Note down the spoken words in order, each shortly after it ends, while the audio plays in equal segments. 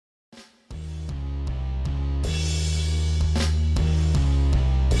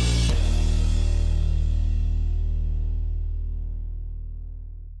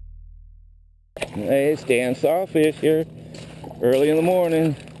Hey, stand sawfish here early in the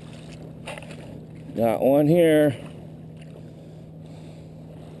morning. Got one here.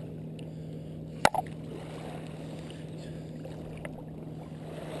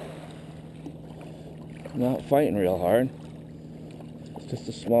 Not fighting real hard. It's just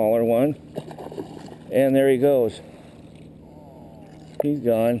a smaller one. And there he goes. He's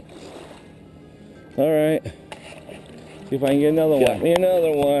gone. Alright. See if I can get another one. Got me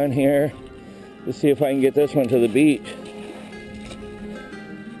another one here. Let's see if I can get this one to the beach.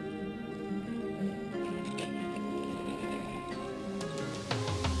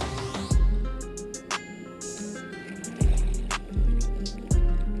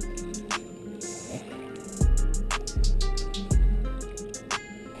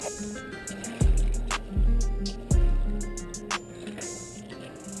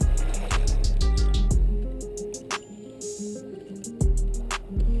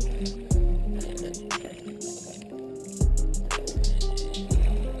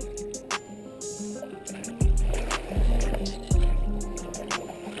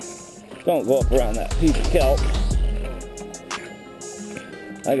 Don't go up around that piece of kelp.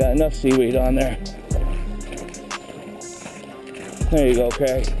 I got enough seaweed on there. There you go,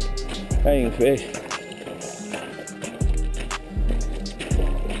 Craig. Now you can fish.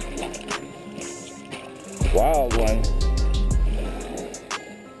 Wild one.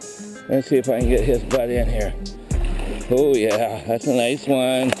 Let's see if I can get his butt in here. Oh yeah, that's a nice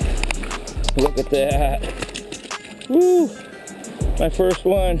one. Look at that. Woo! My first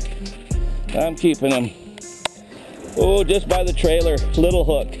one. I'm keeping them. Oh, just by the trailer. Little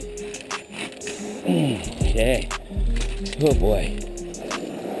hook. Okay. Oh boy.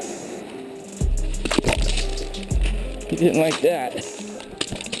 He didn't like that.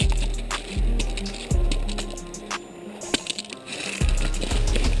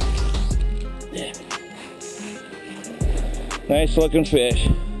 Yeah. Nice looking fish.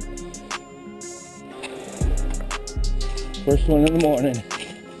 First one in the morning.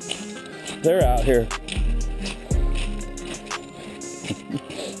 They're out here.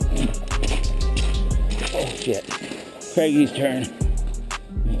 Oh shit. Craigie's turn.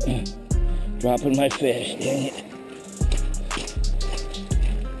 Dropping my fish, dang it.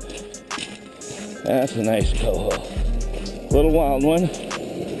 That's a nice coho. Little wild one.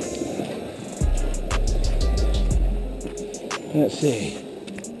 Let's see.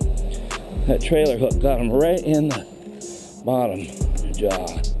 That trailer hook got him right in the bottom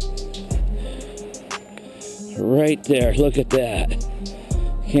jaw. Right there, look at that.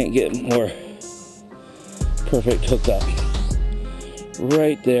 Can't get more perfect hookup.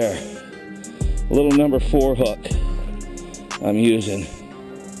 Right there. Little number 4 hook I'm using.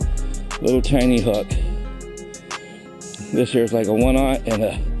 Little tiny hook. This here's like a 1/0 and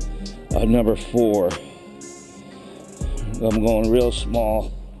a number 4. I'm going real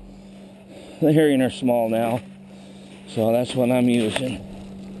small. The herring are small now, so that's what I'm using.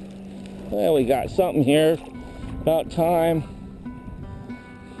 Well, we got something here. About time.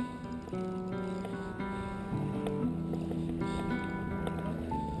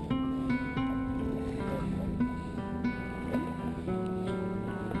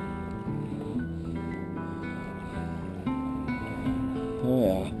 Oh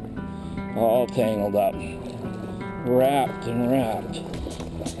yeah, all tangled up, wrapped and wrapped.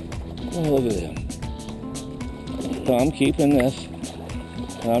 Oh, look at him. So I'm keeping this.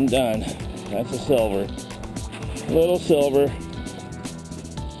 I'm done. That's a silver. Little silver.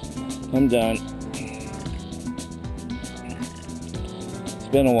 I'm done. It's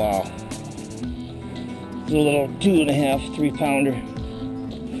been a while. It's a little 2.5, 3 pounder.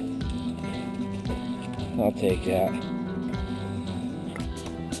 I'll take that.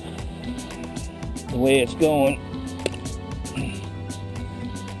 The way it's going.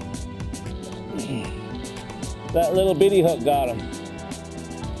 That little bitty hook got him.